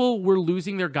people were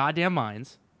losing their goddamn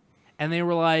minds, and they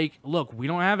were like, "Look, we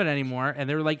don't have it anymore," and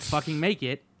they were like, "Fucking make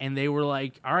it," and they were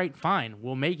like, "All right, fine,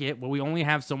 we'll make it, but we only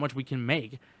have so much we can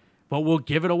make, but we'll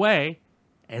give it away,"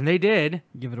 and they did,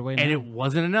 Give it away and now. it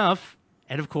wasn't enough,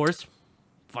 and of course,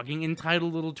 fucking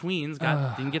entitled little tweens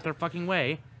didn't get their fucking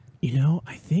way. You know,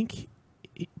 I think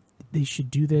they should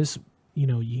do this. You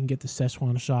know, you can get the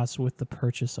Szechuan sauce with the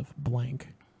purchase of blank,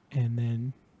 and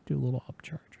then do a little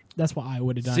upcharge. That's what I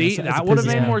would have done. See, as a that would have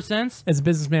made businessman. more sense. As a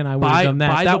businessman, I would Buy- have done buy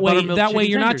that. the That way, buttermilk that way,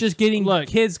 chicken you're not tenders. just getting Look.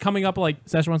 kids coming up like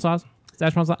Szechuan sauce.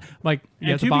 Like you And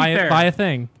have to to be buy fair- it. Buy a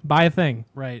thing. Buy a thing.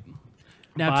 Right.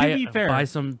 Now, buy, to be fair, buy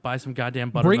some goddamn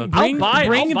buttermilk. Bring buy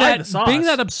the sauce. bring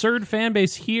that absurd fan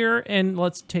base here, and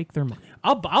let's take their money.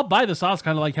 I'll buy the sauce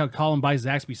kind of like how Colin buys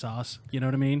Zaxby sauce. You know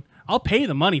what I mean? I'll pay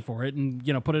the money for it and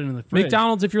put it in the fridge.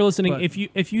 McDonald's, if you're listening, But-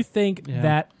 if you think Yeah.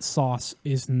 that sauce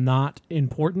is not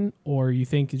important, or you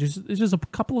think it's just a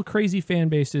couple of crazy fan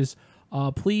bases,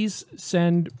 please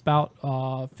send about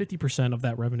 50% of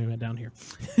that revenue down here.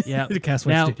 Yeah. To Castway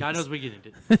Now- Studios. God knows we get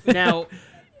into it. Now,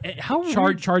 how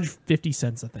charge 50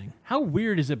 cents a thing. How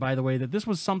weird is it, by the way, that this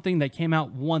was something that came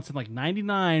out once in like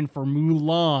 '99 for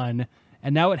Mulan,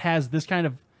 and now it has this kind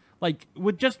of like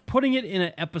with just putting it in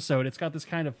an episode, it's got this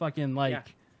kind of fucking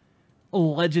like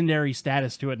legendary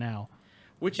status to it now.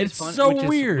 Which It's is fun, so which is-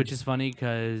 weird. Which is funny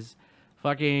because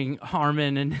fucking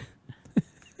Harmon and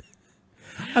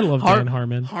I love Dan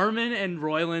Harmon. Harmon and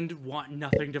Roiland want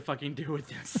nothing to fucking do with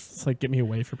this. It's like, get me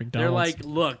away from McDonald's. They're like,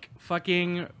 look,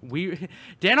 fucking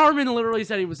Dan Harmon literally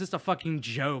said it was just a fucking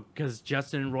joke because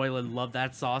Justin and Roiland love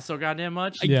that sauce so goddamn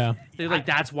much. Yeah. They're like,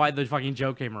 that's why the fucking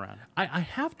joke came around. I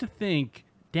have to think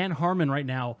Dan Harmon right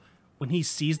now, when he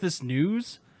sees this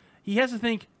news, he has to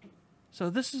think, so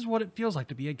this is what it feels like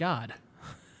to be a god.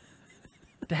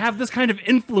 To have this kind of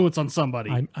influence on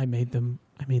somebody. I made them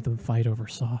fight over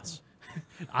sauce.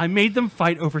 I made them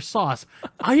fight over sauce.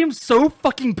 I am so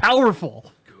fucking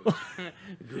powerful. All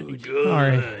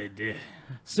right.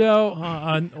 So,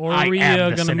 are I we am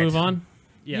the gonna Senate. move on?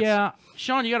 Yes. Yeah.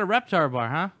 Sean, you got a Reptar bar,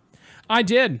 huh? I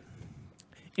did.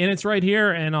 And it's right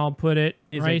here, and I'll put it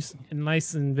Is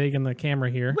nice and big in the camera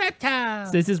here. Reptile.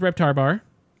 So this is Reptar Bar,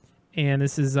 and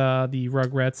this is the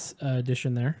Rugrats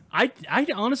edition there. I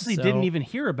honestly So- didn't even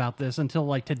hear about this until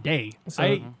like today.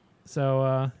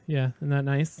 So, yeah, isn't that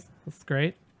nice? That's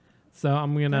great. So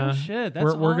I'm gonna. Oh, shit, that's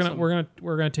we're awesome.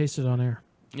 we're gonna taste it on air.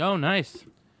 Oh, nice.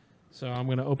 So I'm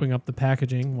gonna open up the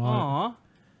packaging Aw.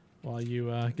 while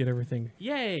you get everything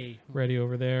Yay. ready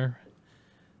over there.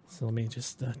 So let me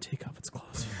just take off its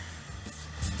clothes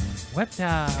here.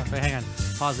 Reptile. Wait, hang on.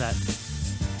 Pause that.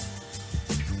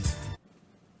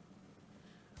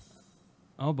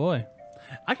 Oh boy.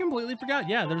 I completely forgot.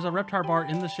 Yeah, there's a Reptar bar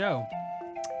in the show.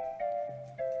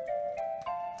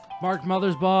 Mark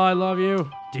Mothersbaugh, I love you.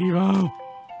 Devo.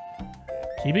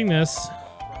 Keeping this.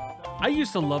 I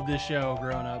used to love this show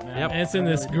growing up, man. Yep. And it's in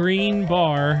this green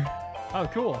bar. Oh,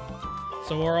 cool.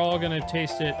 So we're all gonna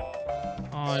taste it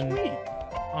on Sweet.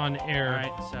 on air. All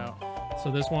right, so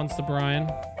So this one's to Brian.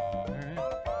 All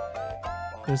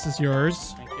right. This is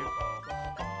yours. thank you.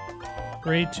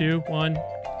 3, 2, 1,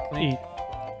 eat.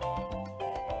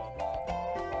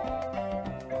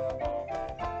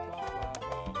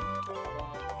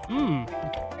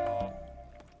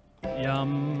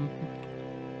 Yum.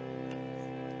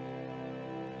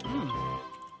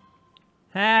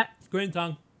 Hat. Green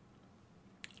tongue.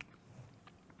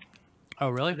 Oh,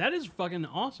 really? That is fucking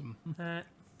awesome. Hat.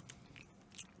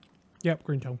 Yep,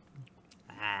 green tongue.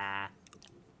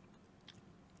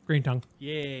 Green tongue.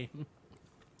 Yay.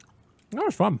 That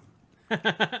was fun.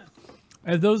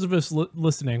 As those of us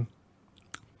listening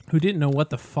who didn't know what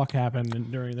the fuck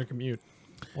happened during their commute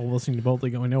while listening to Boldly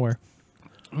Going Nowhere,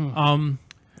 or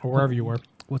wherever you were.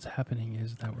 What's happening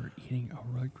is that we're eating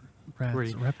a Reptar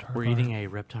We're Bar. eating a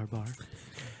Reptar Bar.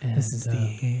 And, This is the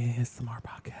ASMR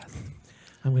podcast.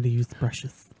 I'm going to use the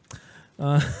brushes.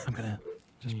 I'm gonna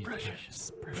just brush it.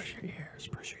 Just brush your ears.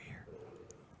 Brush your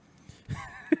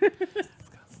ear.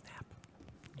 Snap.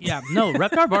 Yeah, no,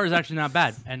 Reptar Bar is actually not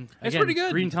bad. And It's again, pretty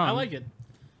good. Green tongue. I like it.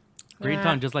 Green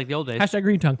tongue, just like the old days. Hashtag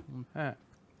green tongue.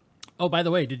 Oh, by the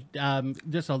way,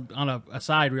 just on a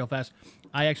aside real fast,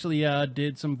 I actually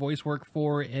did some voice work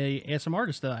for a ASMR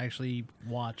artist that I actually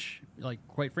watch like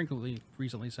quite frequently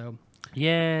recently. So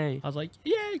Yay. I was like,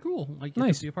 yay, cool. Like,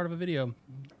 Nice. to be a part of a video.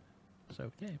 So,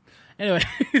 yay.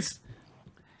 Anyways.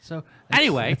 So,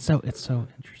 Anyway. It's so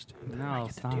interesting. No,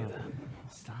 stop.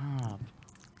 Stop.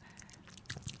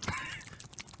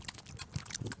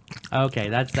 Okay,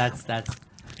 that's.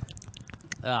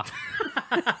 Ugh,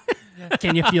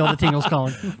 Can you feel the tingles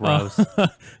calling? gross.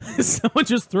 Someone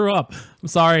just threw up. I'm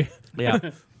sorry. Yeah.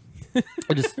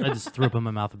 I just threw up in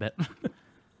my mouth a bit.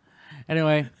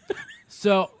 Anyway,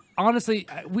 so honestly,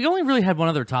 we only really had one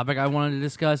other topic I wanted to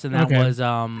discuss, and that Okay. was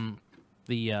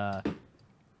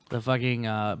the fucking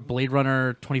Blade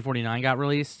Runner 2049 got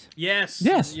released, Yes.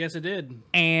 Yes. Yes, it did.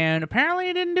 and apparently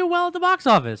it didn't do well at the box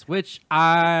office, which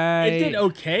It did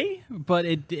okay, but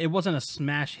it wasn't a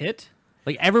smash hit.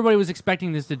 like everybody was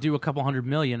expecting this to do a couple $100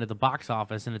 million at the box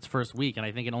office in its first week, and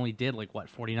I think it only did like what,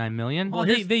 49 million. Well,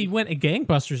 they went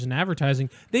gangbusters in advertising.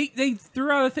 They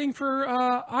threw out a thing for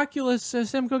Oculus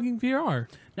Sam Cooking VR.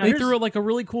 Now They here's- threw out like a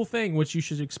really cool thing, which you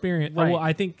should experience. Right. Oh, well,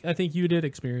 I think you did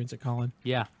experience it, Colin.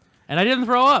 Yeah, and I didn't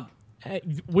throw up.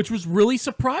 Which was really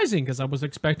surprising because I was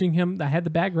expecting him. I had the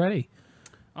bag ready.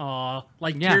 Aw,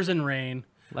 like Yeah. tears in rain.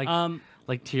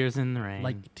 Like tears in the rain.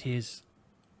 Like tears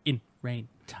in rain.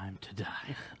 time to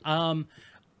die.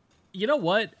 You know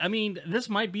what? I mean, this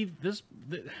might be this.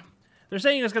 They're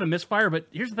saying it's going to misfire, but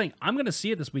here's the thing: I'm going to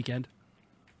see it this weekend.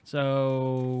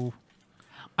 So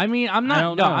I mean, I'm I not.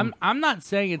 don't No, know. I'm not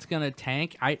saying it's gonna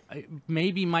tank. I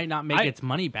maybe might not make its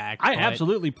money back. I but-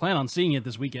 absolutely plan on seeing it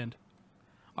this weekend.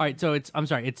 All right, so I'm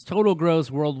sorry. Its total gross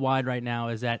worldwide right now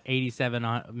is at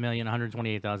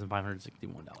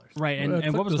 $87,128,561. Right,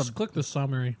 and what was the click the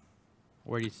summary?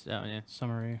 Where do you? Yeah.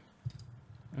 summary?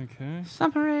 Okay.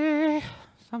 Summary.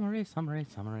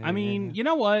 I mean, you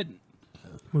know what?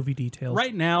 Movie details.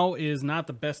 Right now is not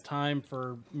the best time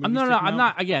for. Movies no, to no. come I'm out.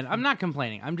 not. Again, I'm not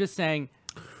complaining. I'm just saying.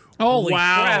 Holy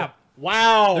Wow. crap!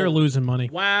 Wow. They're losing money.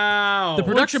 Wow. The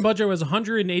production budget was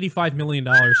 $185 million.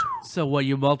 So what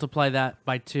you multiply that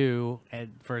by 2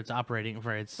 and for its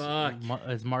Fuck.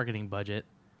 its marketing budget.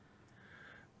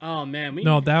 Oh man, we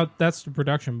No, that's the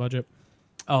production budget.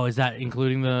 Oh, is that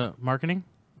including the marketing?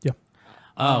 Yeah.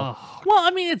 Oh. Well,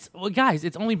 I mean, guys,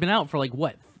 it's only been out for like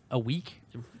what, a week?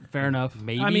 fair enough.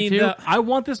 Maybe I mean, 2. I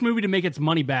want this movie to make its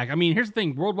money back. I mean, here's the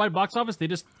thing: worldwide box office, they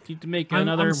just need to make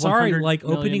another. I'm sorry. 100 Like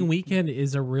million. opening weekend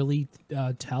is a really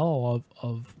tell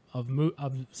of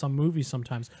some movies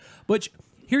sometimes. But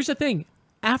here's the thing: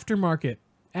 aftermarket,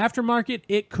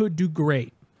 it could do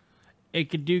great. It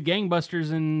could do gangbusters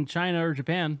in China or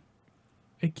Japan.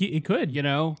 It could. You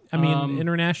know, I mean,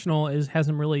 international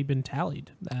hasn't really been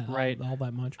tallied Right. all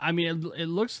that much. I mean, it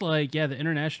looks like the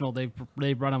international they've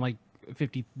brought in like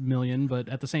 50 million, but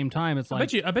at the same time, it's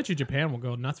like I bet you Japan will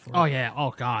go nuts for it. oh yeah,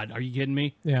 oh god, are you kidding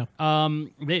me? Yeah.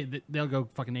 They'll go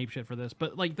fucking ape shit for this.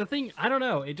 But like the thing, I don't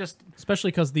know. It just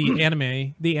Especially because the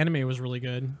anime was really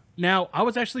good. now I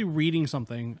was actually reading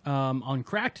something on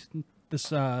Cracked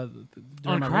this on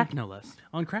crack, no less.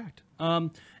 on Cracked.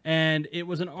 And it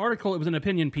was an article, it was an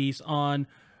opinion piece on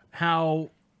how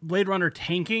Blade Runner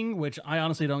tanking, which I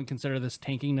honestly don't consider this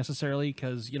tanking necessarily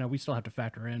because, you know, we still have to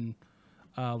factor in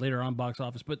later on box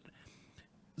office. But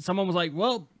someone was like,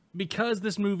 well, because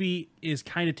this movie is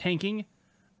kind of tanking,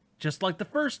 just like the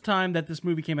first time that this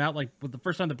movie came out, like with the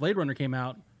first time that Blade Runner came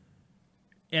out,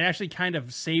 it actually kind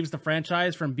of saves the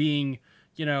franchise from being,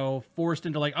 you know, forced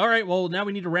into like, all right, well, now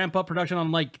we need to ramp up production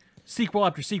on like sequel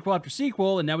after sequel after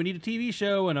sequel, and now we need a TV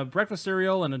show and a breakfast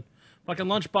cereal and a fucking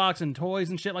lunchbox and toys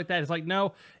and shit like that. It's like,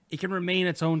 no, it can remain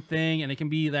its own thing, and it can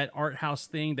be that art house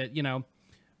thing that, you know,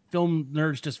 film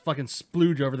nerds just fucking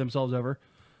splooge over themselves over.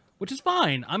 which is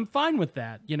fine. I'm fine with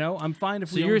that. I'm fine if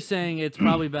So you're saying it's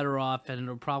probably better off and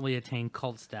it'll probably attain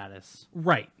cult status.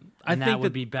 right. I And think that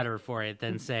would be better for it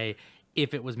than, say,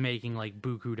 if it was making, like,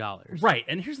 buku dollars. right.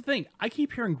 And here's the thing. I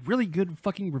keep hearing really good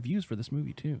fucking reviews for this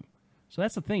movie, too. So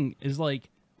that's the thing, is like,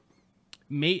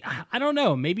 I don't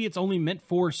know. Maybe it's only meant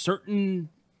for certain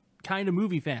kind of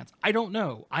movie fans. I don't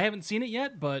know. I haven't seen it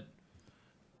yet, but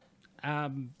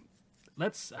God,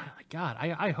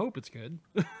 I hope it's good.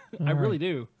 I really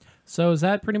do. So is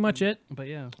that pretty much it? But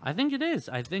yeah. I think it is.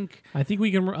 I think we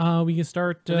can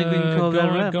start think we can call that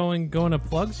a wrap. going to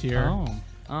plugs here.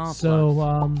 Oh,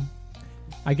 So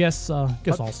I guess I'll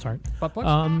start. Butt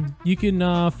plugs? You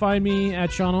can find me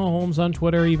at Sean Holmes on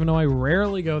Twitter, even though I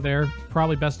rarely go there.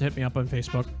 Probably best to hit me up on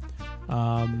Facebook.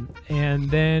 And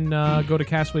then go to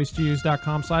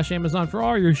castawaystudios.com/Amazon for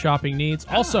all your shopping needs.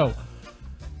 Also,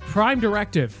 Prime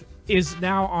Directive is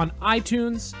now on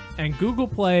iTunes and Google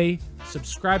Play.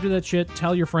 Subscribe to that shit.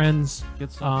 Tell your friends.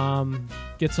 Get some.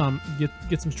 Get some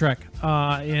Trek.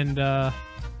 Yeah,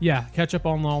 catch up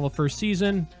on all the first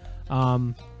season.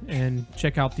 And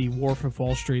check out the Wharf of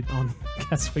Wall Street on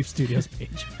Castaway Studios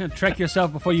page. Trek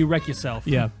yourself before you wreck yourself.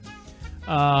 Yeah.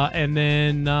 And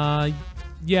then,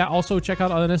 also check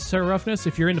out Unnecessary Roughness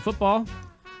if you're into football.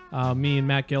 Me and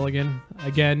Matt Gilligan.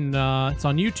 Again, it's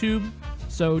on YouTube.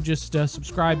 So just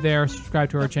subscribe there. Subscribe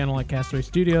to our channel at Castaway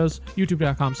Studios.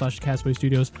 YouTube.com/Castaway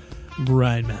Studios.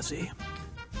 Brian Massey.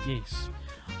 Yes.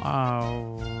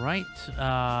 all right.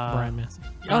 Brian Massey.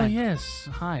 Oh, yes.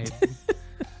 Hi.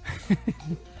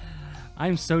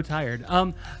 I'm so tired.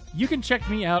 You can check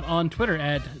me out on Twitter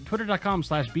at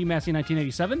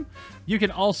twitter.com/bmassey1987. You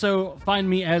can also find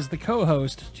me as the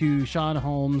co-host to Sean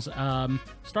Holmes'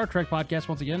 Star Trek podcast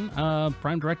once again.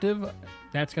 Prime Directive.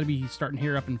 That's going to be starting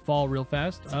here up in fall real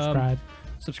fast.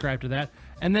 Subscribe to that.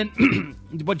 And then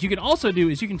what you can also do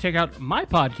is you can check out my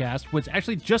podcast, which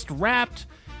actually just wrapped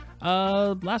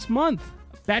last month.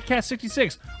 Batcast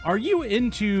 66. Are you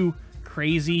into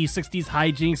crazy 60s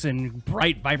hijinks and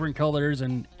bright, vibrant colors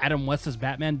and Adam West as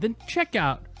Batman? Then check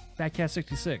out Batcast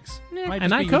 66.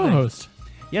 And I co-host.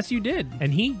 Yes, you did.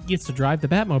 And he gets to drive the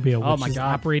Batmobile, Oh which my is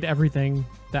God. operate everything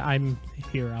that I'm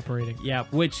here operating. Yeah,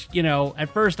 which, at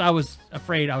first I was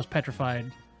afraid, I was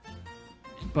petrified.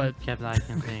 But Captain, I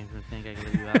can think I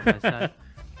can do that on my side.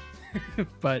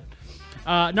 but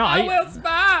no, I will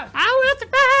survive.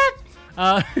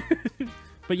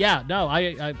 But yeah, no,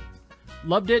 I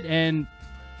loved it, and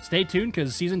stay tuned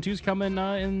because season 2's coming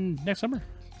in next summer.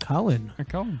 Colin.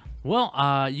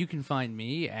 Well, you can find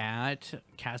me at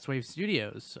Castwave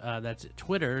Studios. That's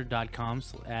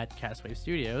twitter.com/Castwave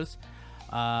Studios.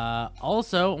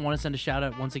 Also, I want to send a shout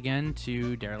out once again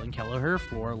to Darylyn Kelleher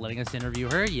for letting us interview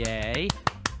her. Yay!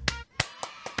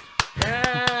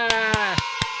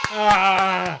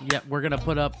 Yeah, we're gonna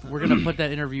put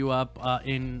that interview up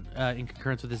in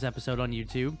concurrence with this episode on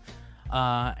YouTube.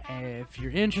 If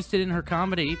you're interested in her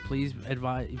comedy, please be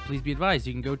advised.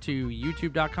 You can go to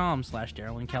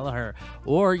youtube.com/Darylyn Kelleher,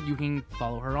 or you can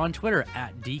follow her on Twitter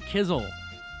at DKizzle.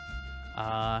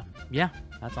 Yeah,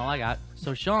 that's all I got.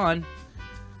 So Sean,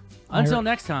 until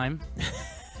next time.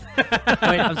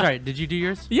 Wait, I'm sorry. Did you do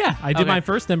yours? Yeah, I did mine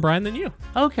first, then Brian, then you.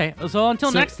 Okay. So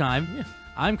until next time,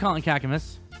 I'm Colin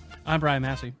Kakamas. I'm Brian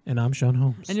Massey. And I'm Sean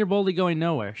Holmes. And you're boldly going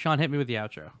nowhere. Sean, hit me with the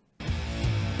outro.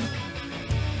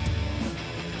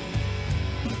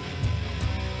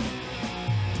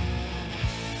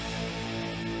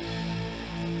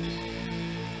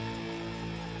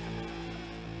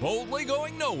 Boldly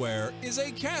Going Nowhere is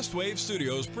a Castwave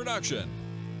Studios production.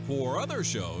 For other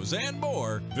shows and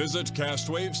more, visit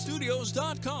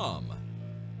castwavestudios.com.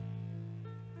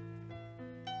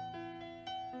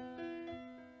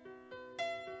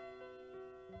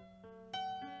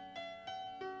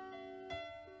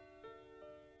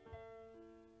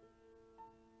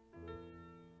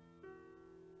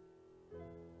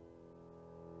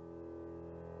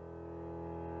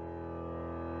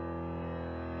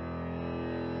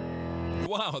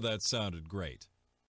 Wow, that sounded great.